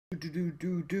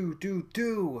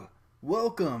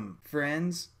Welcome,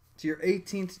 friends, to your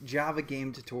 18th Java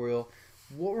game tutorial.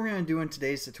 What we're going to do in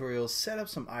today's tutorial is set up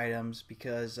some items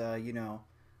because, it'll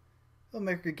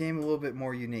make your game a little bit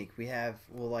more unique.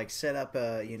 We'll set up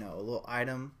a little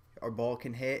item our ball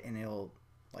can hit, and it'll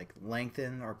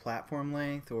lengthen our platform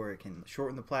length, or it can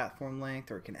shorten the platform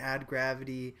length, or it can add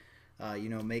gravity,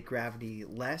 make gravity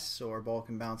less so our ball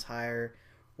can bounce higher,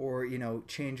 or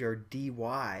change our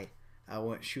DY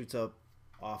when it shoots up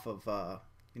off of our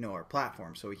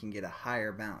platform, so we can get a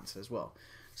higher bounce as well.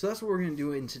 So that's what we're going to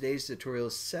do in today's tutorial,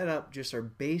 is set up just our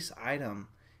base item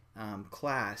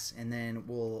class, and then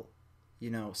we'll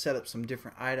set up some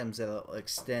different items that will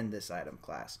extend this item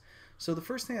class. So the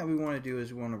first thing that we want to do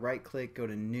is we want to right click, go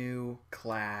to new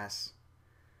class,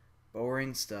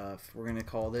 boring stuff. We're going to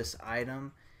call this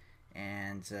item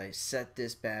and set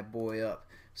this bad boy up.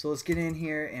 So let's get in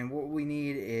here, and what we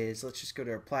need is, let's just go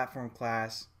to our platform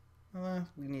class.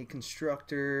 We need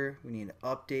constructor, we need an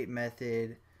update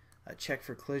method, a check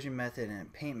for collision method, and a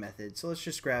paint method. So let's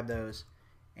just grab those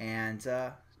and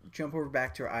jump over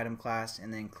back to our item class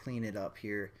and then clean it up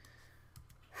here.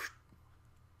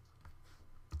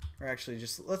 Or actually,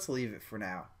 just let's leave it for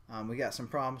now. We got some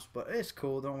problems, but it's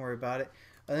cool, don't worry about it.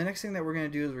 The next thing that we're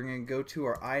going to do is we're going to go to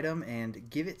our item and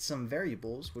give it some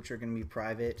variables, which are going to be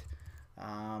private,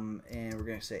 and we're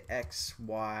going to say x,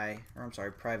 y, or I'm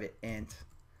sorry, private int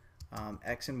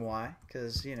x and y,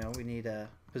 because we need a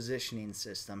positioning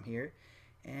system here.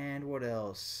 And what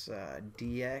else?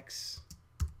 Dx.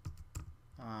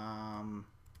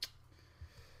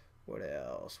 What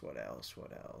else?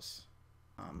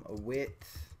 A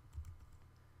width.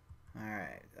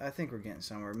 Alright, I think we're getting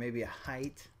somewhere. Maybe a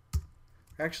height.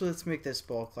 Actually, let's make this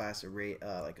ball class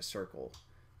like a circle.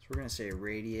 So we're going to say a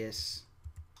radius.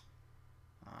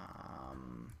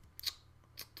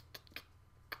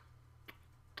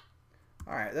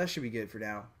 Alright, that should be good for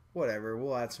now. Whatever,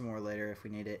 we'll add some more later if we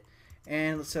need it.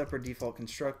 And let's set up our default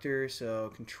constructor.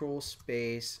 So control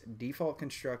space, default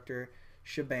constructor,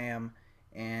 shabam,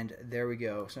 and there we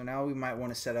go. So now we might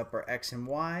want to set up our X and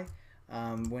Y.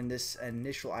 When this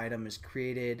initial item is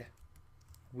created,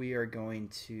 we are going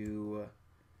to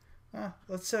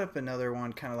let's set up another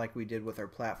one, kind of like we did with our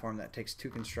platform, that takes two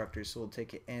constructors. So we'll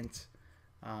take an int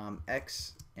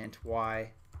x, int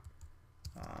y,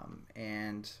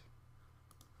 and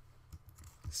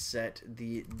set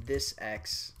this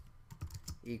x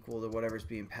equal to whatever's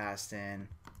being passed in,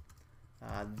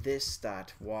 this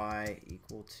dot y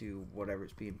equal to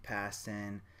whatever's being passed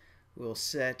in. We'll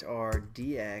set our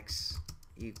dx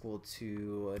equal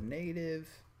to a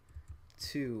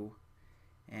 -2,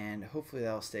 and hopefully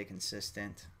that'll stay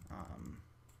consistent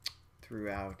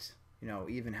throughout,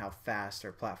 even how fast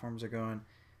our platforms are going.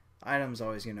 Item's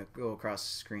always going to go across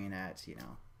the screen at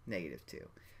 -2.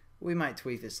 We might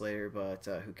tweak this later, but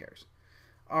who cares?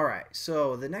 Alright,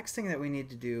 so the next thing that we need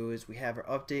to do is we have our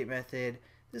update method.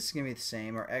 This is going to be the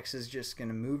same. Our x is just going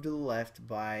to move to the left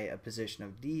by a position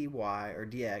of dy or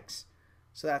dx,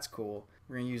 so that's cool.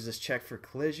 We're going to use this check for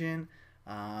collision,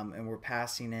 and we're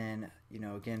passing in,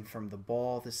 again from the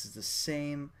ball. This is the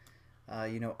same,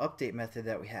 update method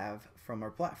that we have from our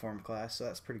platform class, so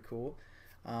that's pretty cool.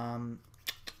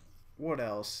 What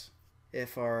else?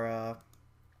 If our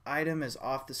item is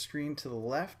off the screen to the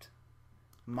left,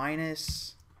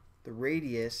 minus the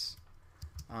radius,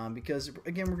 because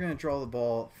again we're going to draw the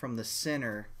ball from the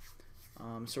center,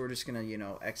 so we're just going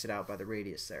to exit out by the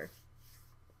radius there.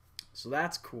 So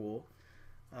that's cool.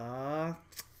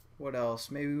 What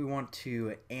else? Maybe we want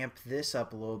to amp this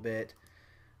up a little bit,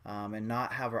 and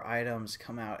not have our items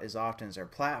come out as often as our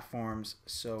platforms,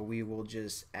 so we will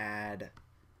just add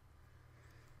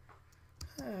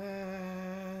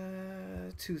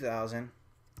 2000,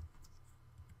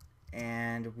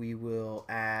 and we will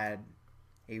add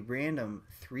a random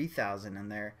 3000 in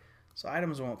there, so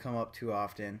items won't come up too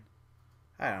often.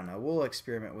 I don't know, we'll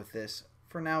experiment with this.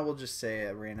 For now we'll just say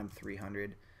a random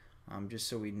 300, just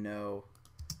so we know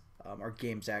our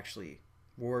game's actually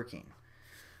working.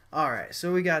 Alright,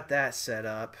 so we got that set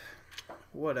up.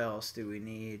 What else do we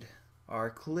need?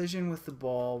 Our collision with the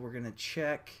ball, we're going to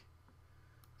check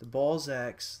the ball's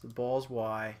X, the ball's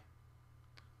Y,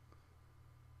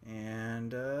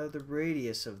 and the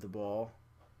radius of the ball.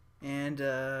 And,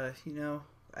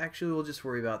 actually we'll just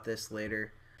worry about this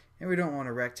later. And we don't want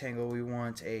a rectangle, we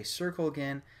want a circle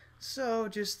again. So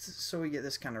just so we get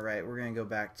this kind of right, we're going to go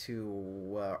back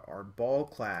to our ball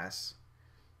class,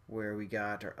 where we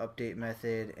got our update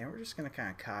method, and we're just going to kind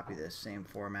of copy this same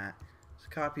format. So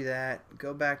copy that,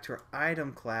 go back to our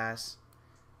item class,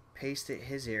 paste it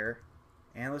here,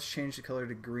 and let's change the color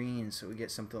to green so we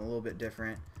get something a little bit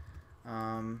different.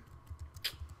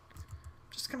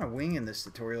 kind of winging this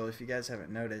tutorial if you guys haven't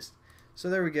noticed. So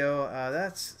there we go.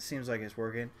 That seems like it's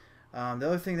working. The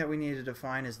other thing that we need to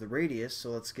define is the radius. So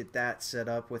let's get that set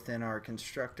up within our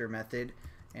constructor method.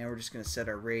 And we're just going to set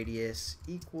our radius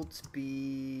equal to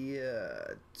be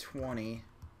 20.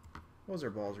 What was our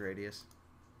ball's radius?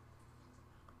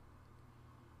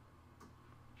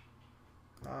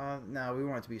 No, we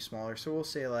want it to be smaller. So we'll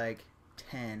say like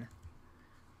 10.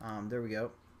 There we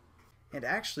go. And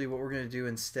actually what we're going to do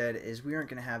instead is we aren't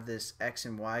going to have this x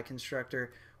and y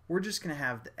constructor. We're just going to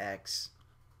have the x.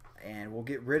 And we'll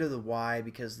get rid of the y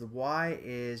because the y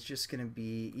is just going to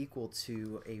be equal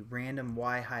to a random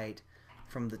y height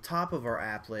from the top of our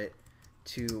applet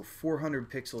to 400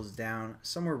 pixels down,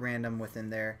 somewhere random within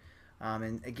there.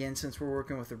 And again, since we're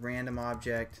working with a random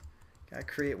object, gotta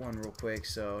create one real quick,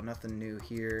 so nothing new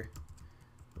here.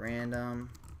 Random,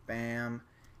 bam,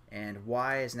 and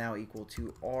y is now equal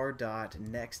to r dot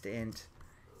next int,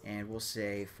 and we'll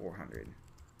say 400.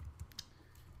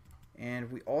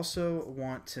 And we also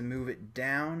want to move it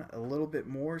down a little bit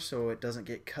more so it doesn't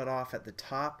get cut off at the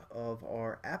top of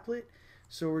our applet.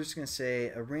 So we're just going to say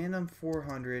a random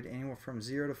 400, anywhere from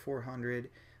 0 to 400,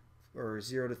 or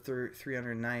 0 to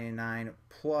 399,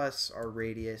 plus our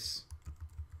radius.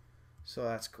 So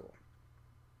that's cool.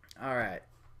 Alright,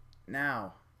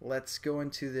 now let's go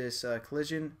into this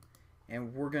collision,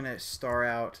 and we're going to star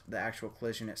out the actual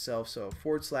collision itself. So /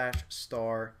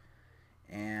 star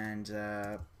and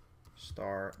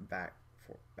star /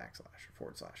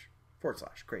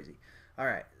 crazy.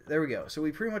 Alright, there we go. So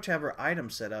we pretty much have our item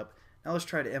set up. Now let's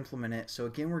try to implement it. So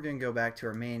again, we're going to go back to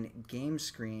our main game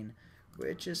screen,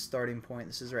 which is starting point.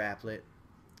 This is our applet.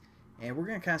 And we're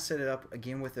going to kind of set it up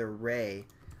again with an array,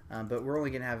 but we're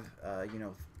only going to have,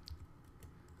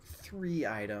 3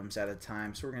 items at a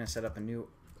time. So we're going to set up a new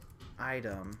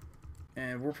item.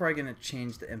 And we're probably going to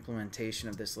change the implementation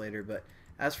of this later, but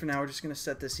as for now, we're just going to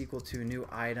set this equal to a new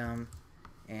item,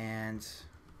 and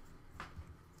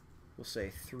we'll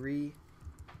say 3.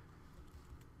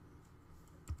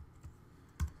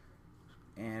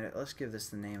 And let's give this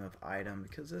the name of item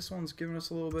because this one's giving us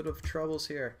a little bit of troubles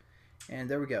here. And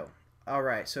there we go.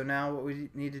 Alright, so now what we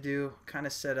need to do, kind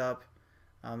of set up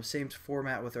same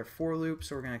format with our for loop.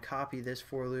 So we're going to copy this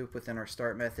for loop within our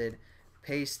start method,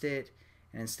 paste it,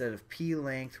 and instead of p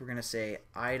length, we're going to say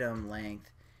item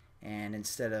length. And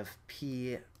instead of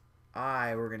pi,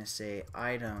 we're going to say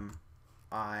item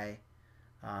I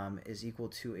is equal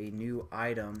to a new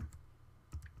item.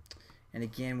 And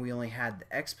again, we only had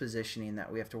the x positioning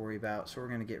that we have to worry about, so we're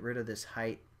going to get rid of this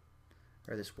height,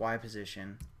 or this y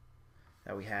position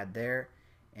that we had there,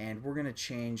 and we're going to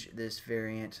change this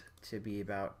variant to be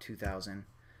about 2000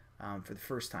 for the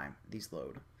first time these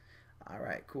load.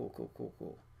 Alright, cool.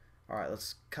 Alright,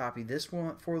 let's copy this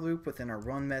one for loop within our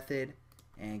run method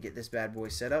and get this bad boy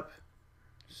set up.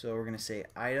 So we're going to say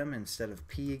item instead of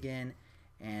p again,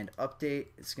 and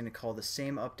update, it's going to call the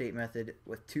same update method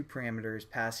with 2 parameters,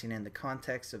 passing in the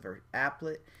context of our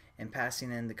applet and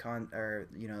passing in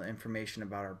the information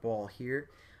about our ball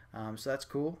here. So that's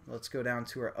cool. Let's go down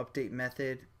to our update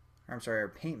method, our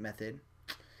paint method,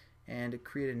 and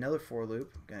create another for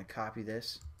loop. I'm going to copy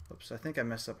this. Oops, I think I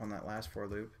messed up on that last for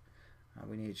loop.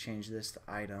 We need to change this to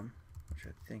item, which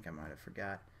I think I might have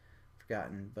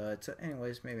forgotten, but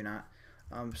anyways, maybe not.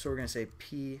 So we're going to say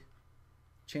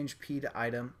change p to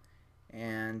item,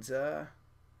 and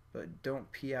but don't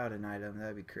p out an item.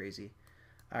 That'd be crazy.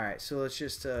 Alright, so let's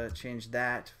just change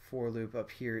that for loop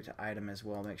up here to item as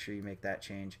well. Make sure you make that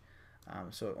change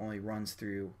so it only runs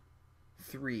through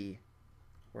 3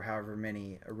 or however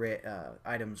many array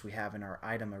items we have in our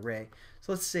item array.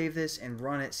 So let's save this and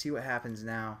run it, see what happens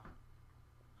now.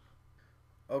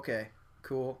 Okay,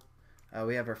 cool.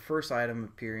 We have our first item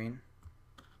appearing,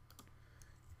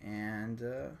 and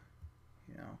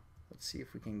let's see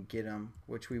if we can get them,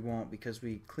 which we won't because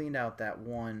we cleaned out that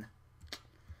one.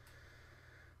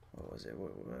 What was it?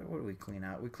 What did we clean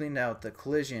out? We cleaned out the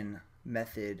collision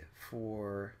method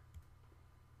for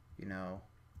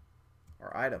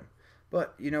our item.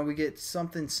 But we get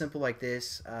something simple like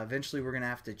this. Eventually we're gonna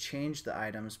have to change the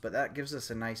items, but that gives us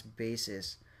a nice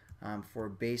basis for a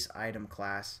base item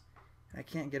class. And I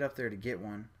can't get up there to get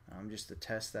one just to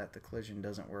test that the collision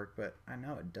doesn't work, but I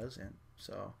know it doesn't.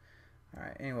 So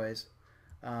alright, anyways,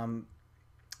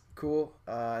 cool.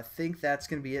 I think that's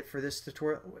gonna be it for this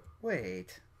tutorial.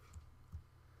 Wait,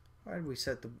 why did we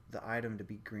set the item to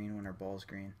be green when our ball's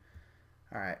green?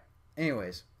 Alright,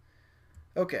 anyways,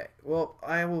 okay, well,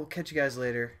 I will catch you guys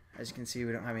later. As you can see,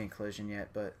 we don't have any collision yet,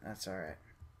 but that's alright.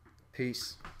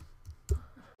 Peace.